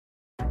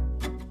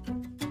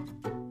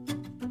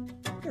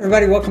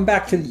Everybody, welcome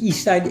back to the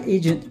Eastside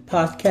Agent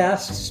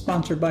Podcast,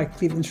 sponsored by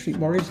Cleveland Street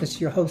Mortgage. This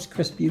is your host,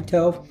 Chris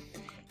Buteau.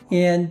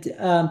 And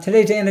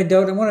today's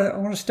anecdote, I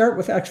want to start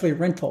with actually a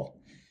rental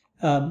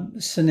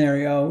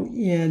scenario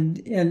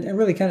and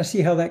really kind of see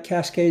how that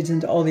cascades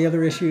into all the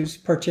other issues,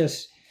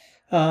 purchase,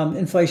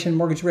 inflation,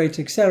 mortgage rates,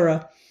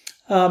 etc.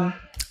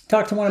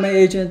 Talked to one of my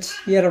agents.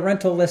 He had a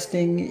rental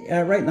listing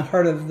right in the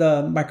heart of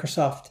the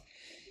Microsoft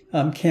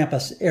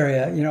campus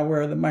area,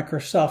 where the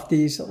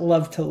Microsofties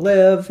love to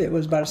live. It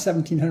was about a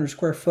 1,700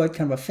 square foot,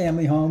 kind of a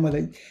family home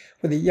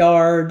with a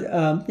yard,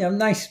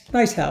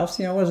 nice house.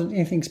 It wasn't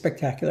anything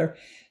spectacular.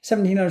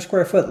 1,700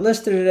 square foot,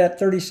 listed it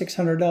at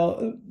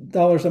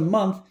 $3,600 a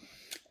month,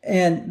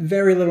 and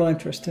very little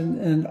interest,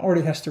 and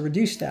already has to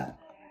reduce that.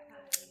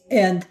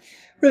 And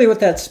really,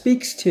 what that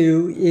speaks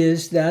to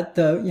is that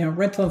the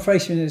rental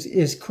inflation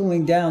is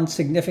cooling down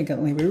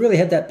significantly. We really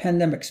had that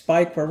pandemic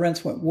spike where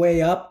rents went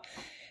way up.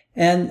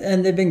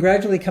 And they've been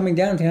gradually coming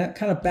down to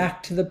kind of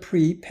back to the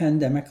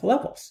pre-pandemic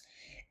levels.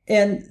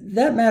 And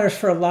that matters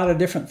for a lot of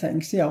different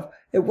things.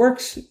 It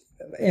works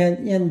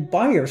in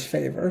buyers'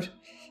 favor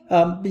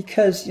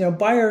because,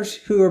 buyers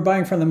who are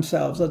buying for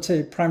themselves, let's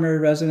say primary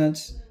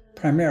residence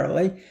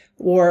primarily,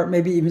 or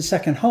maybe even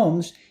second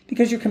homes,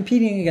 because you're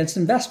competing against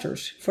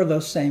investors for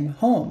those same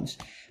homes.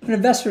 But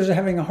investors are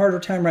having a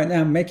harder time right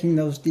now making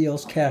those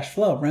deals cash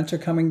flow. Rents are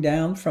coming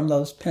down from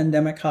those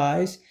pandemic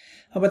highs,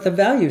 but the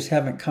values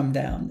haven't come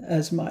down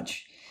as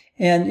much.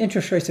 And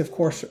interest rates, of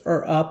course,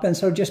 are up. And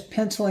so just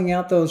penciling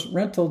out those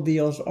rental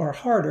deals are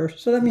harder.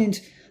 So that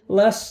means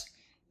less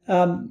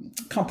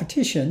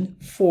competition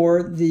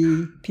for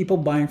the people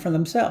buying for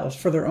themselves,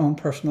 for their own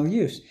personal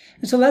use.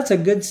 And so that's a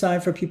good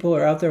sign for people who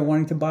are out there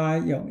wanting to buy,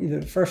 either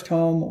the first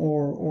home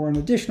or an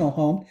additional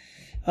home.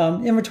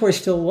 Inventory is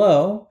still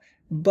low,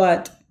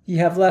 but you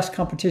have less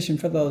competition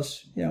for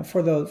those,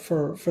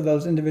 for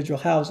those individual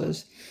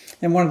houses.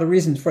 And one of the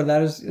reasons for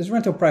that is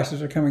rental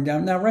prices are coming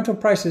down. Now, rental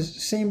prices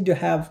seem to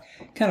have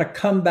kind of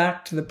come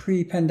back to the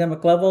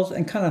pre-pandemic levels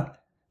and kind of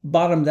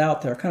bottomed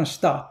out there, kind of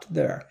stopped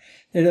there.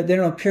 They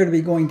don't appear to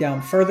be going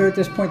down further at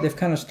this point. They've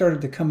kind of started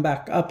to come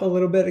back up a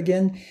little bit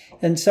again.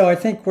 And so I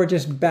think we're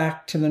just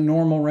back to the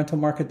normal rental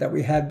market that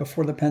we had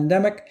before the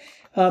pandemic.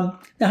 Now,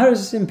 how does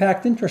this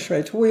impact interest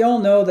rates? Well, we all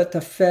know that the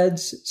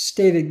Fed's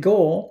stated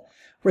goal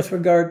with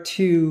regard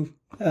to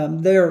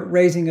their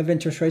raising of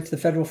interest rates, the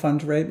federal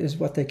funds rate is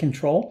what they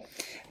control,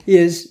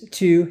 is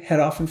to head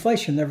off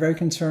inflation. They're very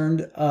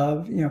concerned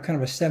of, kind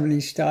of a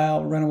 70s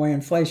style runaway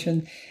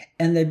inflation.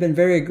 And they've been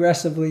very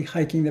aggressively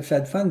hiking the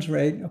Fed funds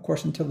rate, of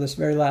course, until this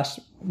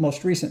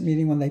most recent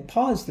meeting when they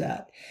paused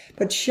that.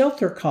 But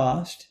shelter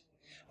costs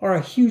are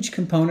a huge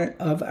component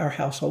of our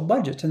household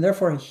budgets, and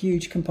therefore a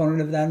huge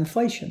component of that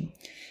inflation.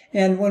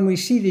 And when we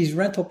see these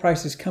rental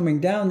prices coming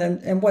down,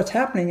 and what's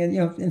happening,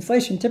 and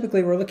inflation,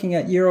 typically we're looking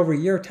at year over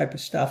year type of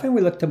stuff, and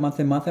we look to month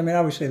to month. I mean,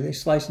 obviously they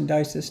slice and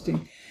dice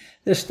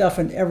this stuff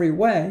in every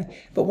way,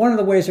 but one of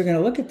the ways they're going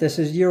to look at this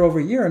is year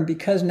over year. And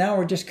because now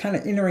we're just kind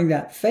of entering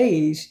that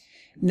phase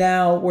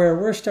now where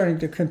we're starting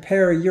to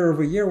compare year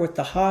over year with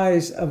the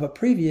highs of a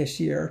previous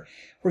year,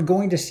 we're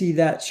going to see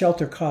that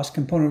shelter cost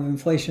component of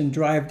inflation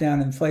drive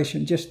down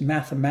inflation just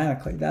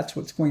mathematically. That's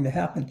what's going to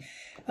happen.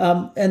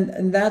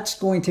 And that's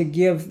going to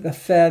give the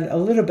Fed a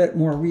little bit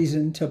more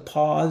reason to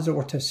pause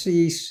or to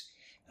cease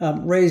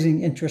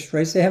raising interest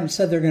rates. They haven't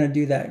said they're going to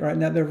do that right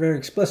now. They're very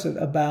explicit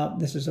about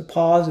this is a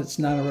pause. It's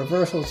not a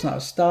reversal. It's not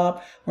a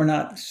stop. We're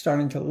not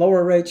starting to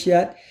lower rates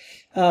yet.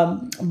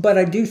 But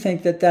I do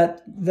think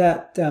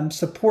that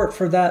support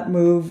for that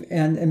move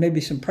and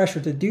maybe some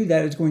pressure to do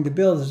that is going to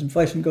build as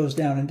inflation goes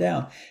down and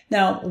down.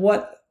 Now,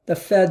 what the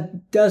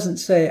Fed doesn't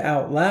say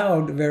out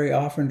loud very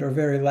often or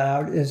very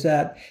loud is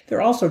that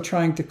they're also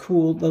trying to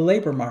cool the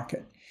labor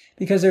market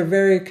because they're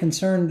very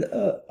concerned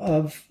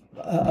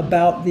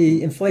about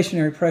the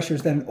inflationary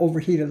pressures that an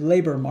overheated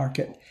labor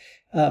market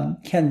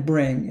can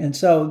bring. And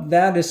so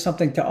that is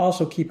something to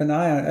also keep an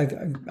eye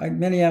on.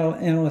 Many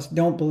analysts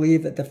don't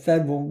believe that the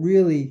Fed will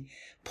really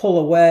pull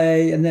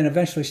away and then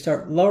eventually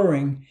start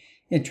lowering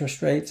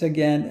interest rates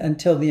again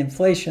until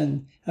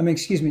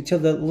till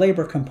the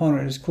labor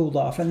component is cooled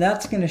off. And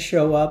that's going to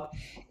show up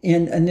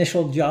in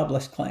initial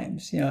jobless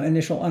claims,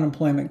 initial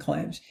unemployment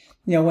claims.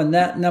 When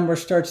that number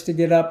starts to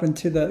get up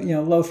into the,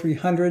 low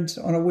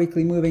 300s on a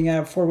weekly moving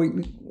average,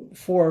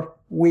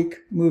 4-week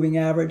moving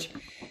average,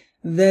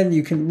 then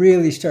you can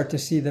really start to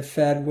see the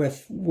Fed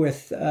with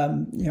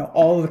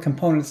all of the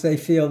components they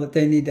feel that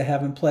they need to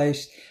have in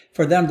place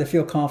for them to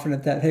feel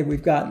confident that, hey,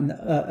 we've gotten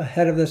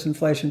ahead of this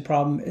inflation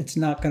problem. It's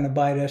not going to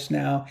bite us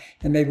now,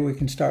 and maybe we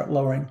can start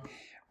lowering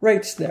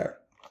rates there.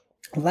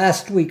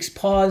 Last week's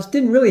pause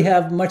didn't really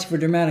have much of a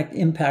dramatic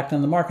impact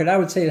on the market. I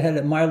would say it had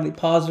a mildly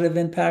positive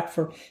impact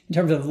in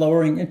terms of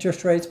lowering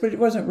interest rates, but it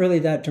wasn't really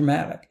that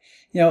dramatic.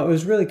 It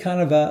was really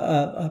kind of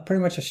a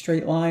pretty much a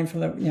straight line for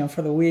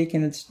the week,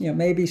 and it's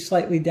maybe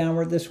slightly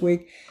downward this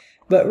week,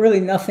 but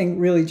really nothing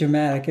really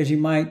dramatic, as you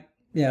might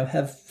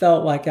have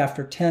felt like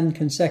after 10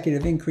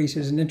 consecutive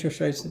increases in interest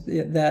rates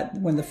that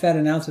when the Fed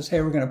announces,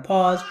 hey, we're going to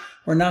pause,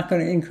 we're not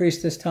going to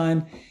increase this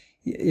time,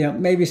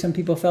 Maybe some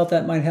people felt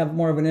that might have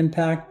more of an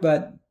impact,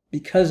 but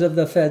because of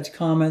the Fed's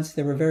comments,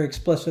 they were very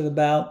explicit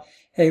about,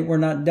 hey, we're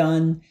not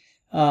done.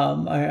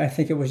 I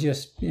think it was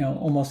just,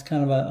 almost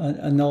kind of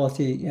a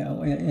nullity,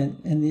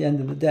 in the end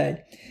of the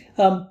day.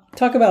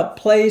 Talk about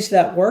plays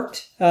that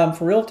worked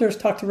for realtors.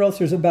 Talk to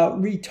realtors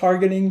about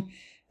retargeting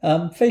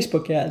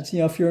Facebook ads.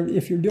 If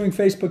you're doing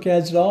Facebook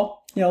ads at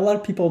all, a lot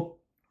of people,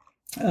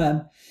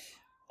 a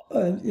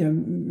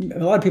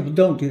lot of people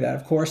don't do that,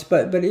 of course.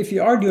 But if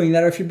you are doing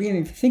that, or if you're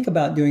beginning to think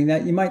about doing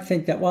that, you might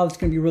think that, well, it's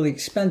going to be really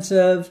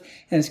expensive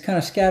and it's kind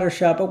of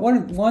scattershot. But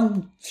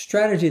one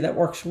strategy that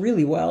works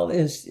really well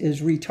is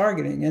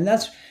retargeting, and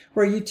that's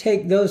where you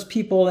take those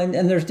people, and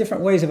there's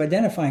different ways of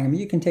identifying them.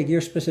 You can take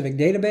your specific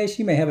database.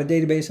 You may have a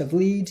database of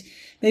leads.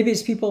 Maybe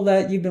it's people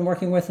that you've been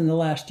working with in the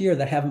last year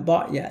that haven't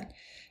bought yet,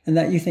 and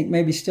that you think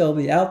maybe still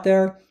be out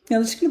there.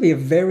 This is going to be a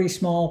very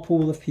small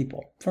pool of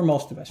people for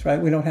most of us,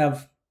 right? We don't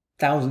have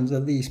thousands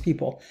of these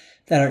people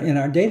that are in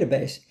our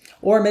database.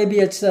 Or maybe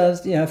it's,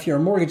 if you're a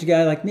mortgage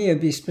guy like me,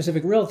 it'd be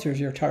specific realtors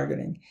you're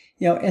targeting,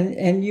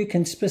 and you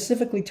can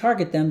specifically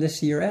target them to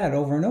see your ad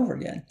over and over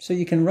again. So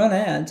you can run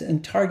ads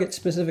and target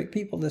specific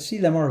people to see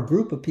them, or a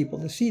group of people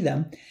to see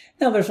them.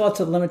 Now, there's lots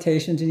of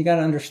limitations, and you got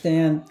to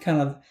understand kind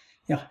of,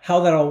 how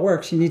that all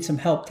works. You need some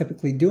help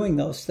typically doing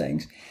those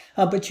things.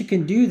 But you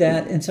can do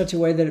that in such a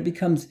way that it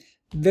becomes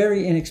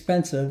very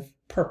inexpensive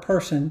per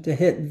person to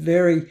hit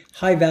very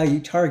high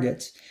value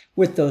targets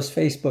with those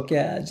Facebook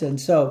ads.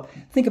 And so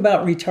think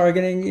about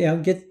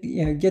retargeting,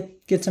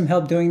 get some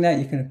help doing that.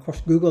 You can, of course,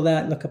 Google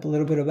that, look up a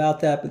little bit about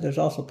that, but there's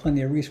also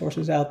plenty of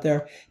resources out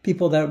there,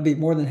 people that would be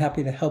more than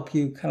happy to help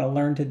you kind of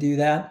learn to do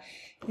that.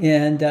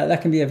 And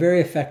that can be a very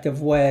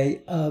effective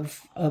way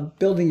of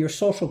building your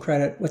social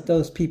credit with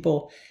those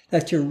people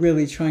that you're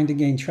really trying to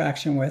gain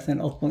traction with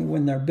and ultimately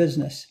win their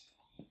business.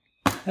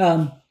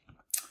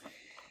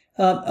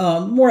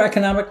 More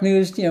economic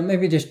news,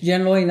 maybe just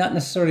generally, not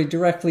necessarily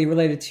directly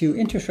related to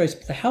interest rates,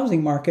 but the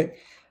housing market.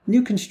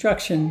 New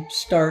construction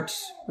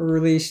starts were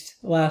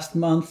released last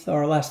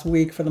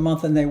week for the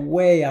month, and they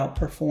way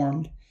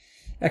outperformed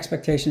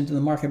expectations in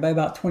the market by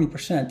about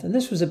 20%. And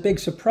this was a big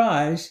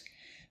surprise,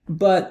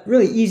 but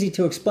really easy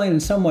to explain in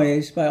some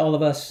ways by all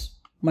of us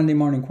Monday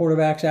morning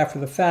quarterbacks after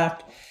the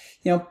fact.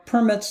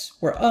 Permits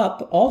were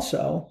up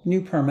also, new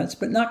permits,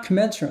 but not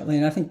commensurately.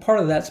 And I think part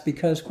of that's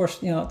because, of course,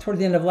 toward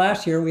the end of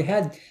last year,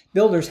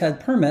 builders had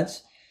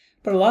permits,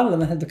 but a lot of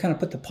them had to kind of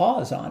put the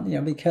pause on,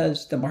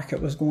 because the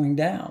market was going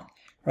down,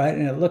 right?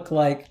 And it looked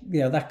like,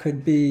 that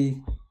could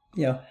be,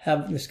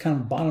 have this kind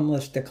of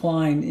bottomless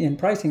decline in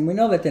pricing. We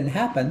know that didn't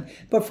happen,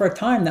 but for a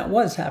time that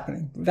was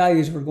happening.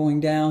 Values were going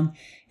down,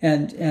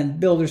 and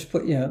builders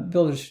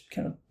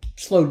kind of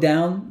slowed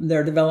down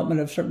their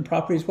development of certain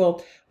properties.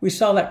 Well, we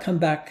saw that come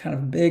back kind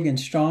of big and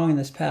strong in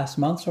this past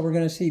month. So we're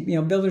going to see,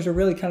 builders are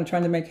really kind of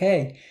trying to make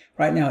hay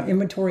right now.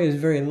 Inventory is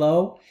very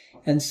low.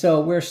 And so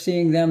we're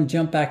seeing them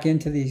jump back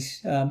into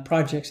these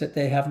projects that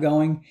they have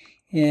going.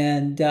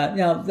 And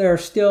now there are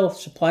still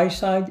supply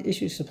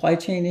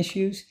chain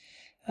issues.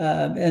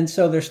 And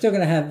so they're still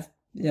going to have,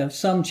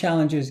 some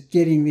challenges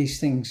getting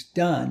these things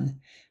done.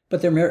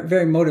 But they're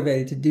very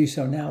motivated to do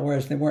so now,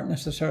 whereas they weren't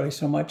necessarily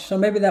so much. So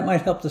maybe that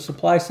might help the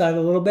supply side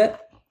a little bit.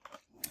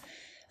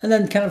 And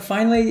then kind of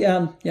finally,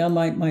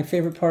 my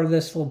favorite part of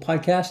this little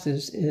podcast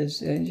is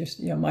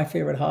just, my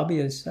favorite hobby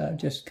is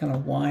just kind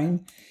of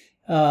wine.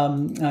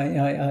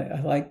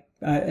 I like,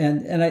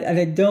 and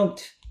I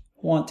don't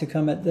want to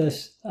come at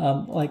this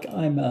like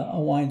I'm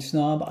a wine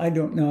snob. I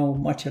don't know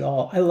much at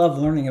all. I love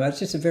learning about it. It's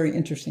just a very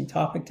interesting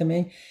topic to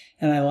me.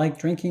 And I like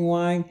drinking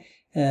wine,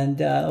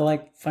 and I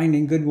like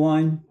finding good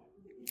wine.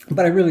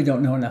 But I really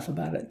don't know enough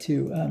about it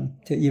to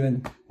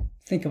even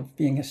think of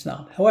being a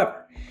snob.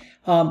 However,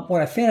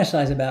 what I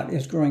fantasize about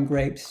is growing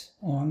grapes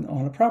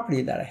on a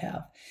property that I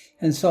have.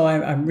 And so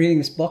I'm reading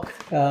this book.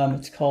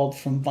 It's called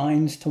From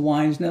Vines to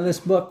Wines. Now, this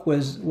book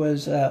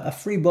was a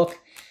free book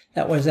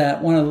that was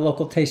at one of the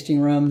local tasting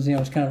rooms. It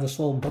was kind of this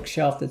little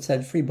bookshelf that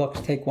said free books,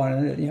 take one.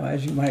 And,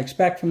 as you might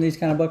expect from these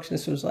kind of books,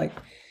 this was like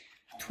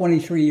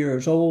 23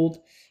 years old.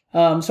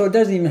 So it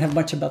doesn't even have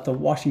much about the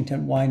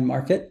Washington wine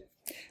market.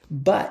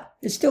 But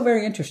it's still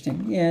very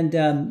interesting, and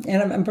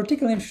I'm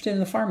particularly interested in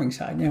the farming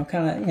side,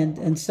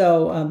 and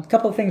so a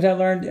couple of things I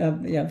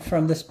learned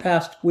from this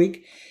past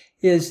week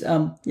is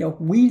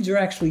weeds are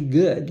actually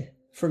good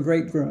for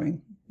grape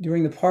growing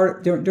during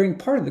part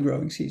of the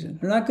growing season.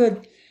 They're not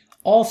good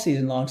all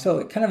season long.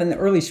 So kind of in the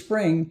early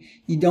spring,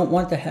 you don't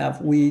want to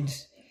have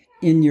weeds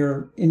in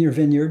your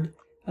vineyard.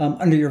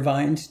 Under your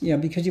vines,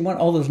 because you want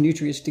all those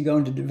nutrients to go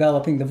into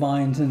developing the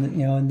vines and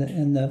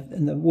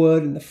the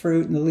wood and the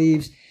fruit and the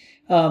leaves.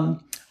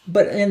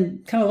 But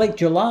in kind of late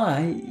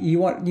July, you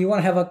want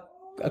to have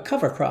a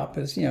cover crop,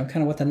 is kind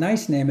of what the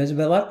nice name is.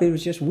 But a lot of it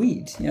was just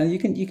weeds. You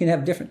can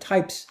have different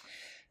types,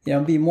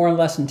 be more or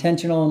less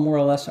intentional and more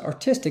or less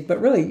artistic. But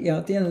really,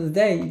 at the end of the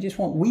day, you just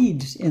want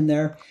weeds in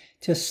there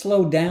to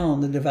slow down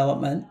the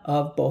development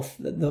of both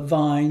the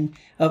vine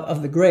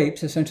of the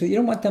grapes. Essentially, you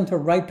don't want them to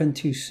ripen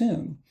too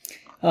soon.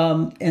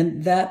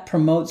 And that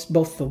promotes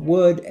both the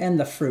wood and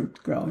the fruit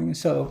growing.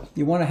 So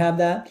you want to have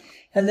that.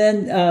 And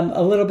then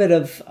a little bit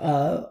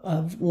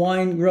of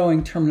wine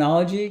growing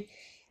terminology.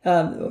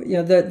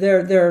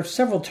 There are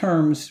several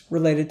terms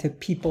related to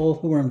people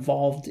who are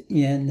involved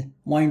in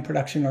wine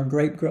production or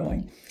grape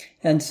growing.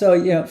 And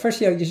so, first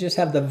you just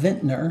have the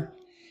vintner,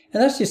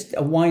 and that's just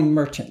a wine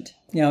merchant.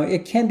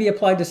 It can be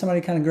applied to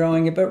somebody kind of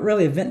growing it, but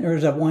really a vintner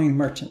is a wine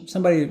merchant,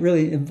 somebody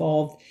really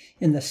involved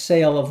in the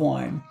sale of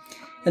wine.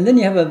 And then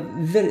you have a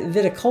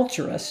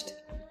viticulturist,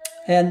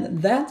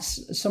 and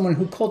that's someone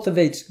who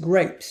cultivates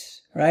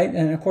grapes, right?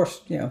 And of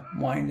course,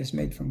 wine is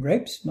made from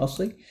grapes,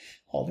 mostly.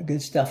 All the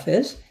good stuff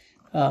is.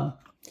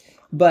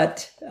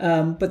 But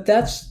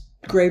that's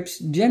grapes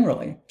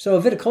generally. So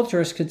a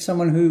viticulturist could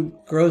someone who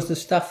grows the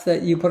stuff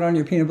that you put on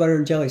your peanut butter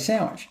and jelly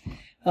sandwich,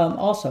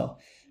 also.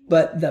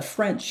 But the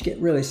French get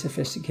really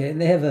sophisticated.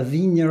 They have a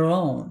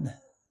vigneron.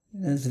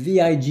 That's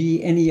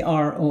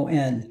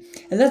vigneron.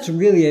 And that's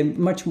really a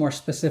much more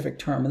specific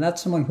term. And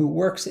that's someone who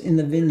works in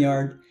the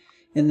vineyard,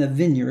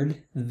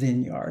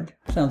 vineyard,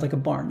 sounds like a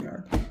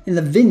barnyard, in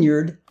the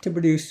vineyard to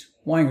produce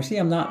wine. See,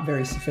 I'm not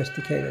very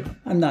sophisticated.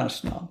 I'm not a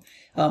snob.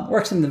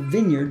 Works in the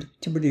vineyard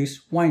to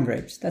produce wine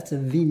grapes. That's a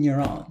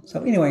vigneron.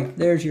 So anyway,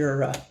 there's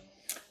your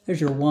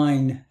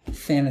wine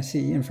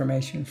fantasy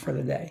information for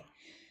the day.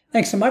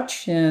 Thanks so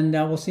much, and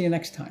we'll see you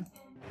next time.